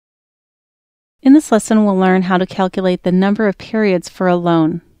In this lesson, we'll learn how to calculate the number of periods for a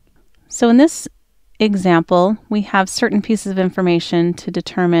loan. So in this example, we have certain pieces of information to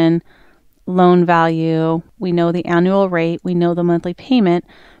determine loan value. We know the annual rate, we know the monthly payment,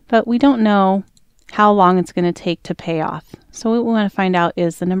 but we don't know how long it's going to take to pay off. So what we want to find out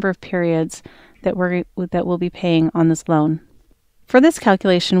is the number of periods that we'll be paying on this loan. For this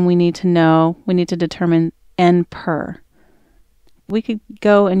calculation, we need to determine N per. We could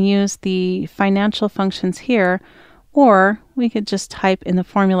go and use the financial functions here, or we could just type in the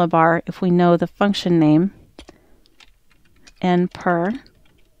formula bar if we know the function name, N per.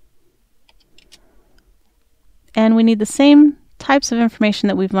 And we need the same types of information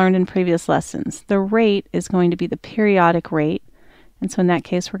that we've learned in previous lessons. The rate is going to be the periodic rate, and so in that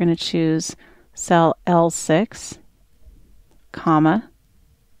case we're going to choose cell L6, comma.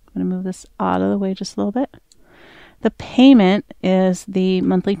 I'm going to move this out of the way just a little bit. The payment is the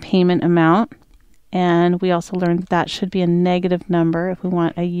monthly payment amount, and we also learned that that should be a negative number if we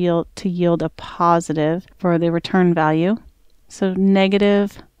want a yield to yield a positive for the return value. So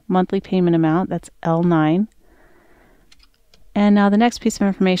negative monthly payment amount, that's L9. And now the next piece of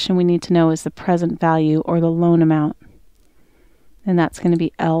information we need to know is the present value or the loan amount, and that's going to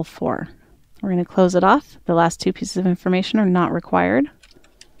be L4. We're going to close it off. The last two pieces of information are not required.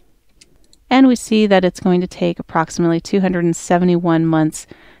 And we see that it's going to take approximately 271 months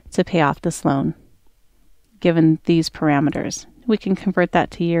to pay off this loan, given these parameters. We can convert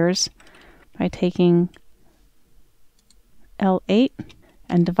that to years by taking L8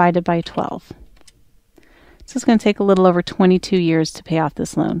 and divide it by 12. So it's going to take a little over 22 years to pay off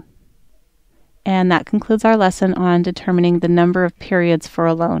this loan. And that concludes our lesson on determining the number of periods for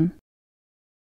a loan.